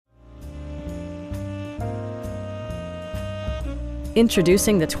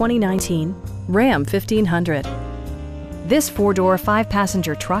Introducing the 2019 Ram 1500. This four-door,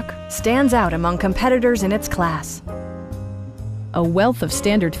 five-passenger truck stands out among competitors in its class. A wealth of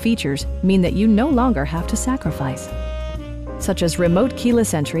standard features mean that you no longer have to sacrifice, such as remote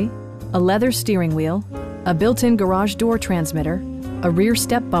keyless entry, a leather steering wheel, a built-in garage door transmitter, a rear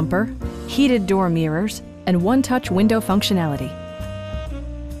step bumper, heated door mirrors, and one-touch window functionality.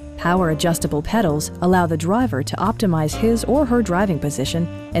 Power adjustable pedals allow the driver to optimize his or her driving position,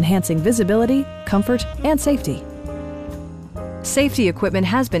 enhancing visibility, comfort, and safety. Safety equipment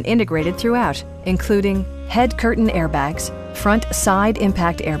has been integrated throughout, including head curtain airbags, front side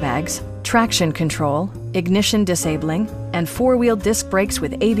impact airbags, traction control, ignition disabling, and four-wheel disc brakes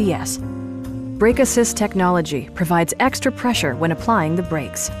with ABS. Brake Assist technology provides extra pressure when applying the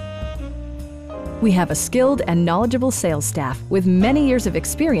brakes. We have a skilled and knowledgeable sales staff with many years of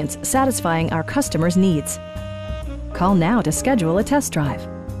experience satisfying our customers' needs. Call now to schedule a test drive.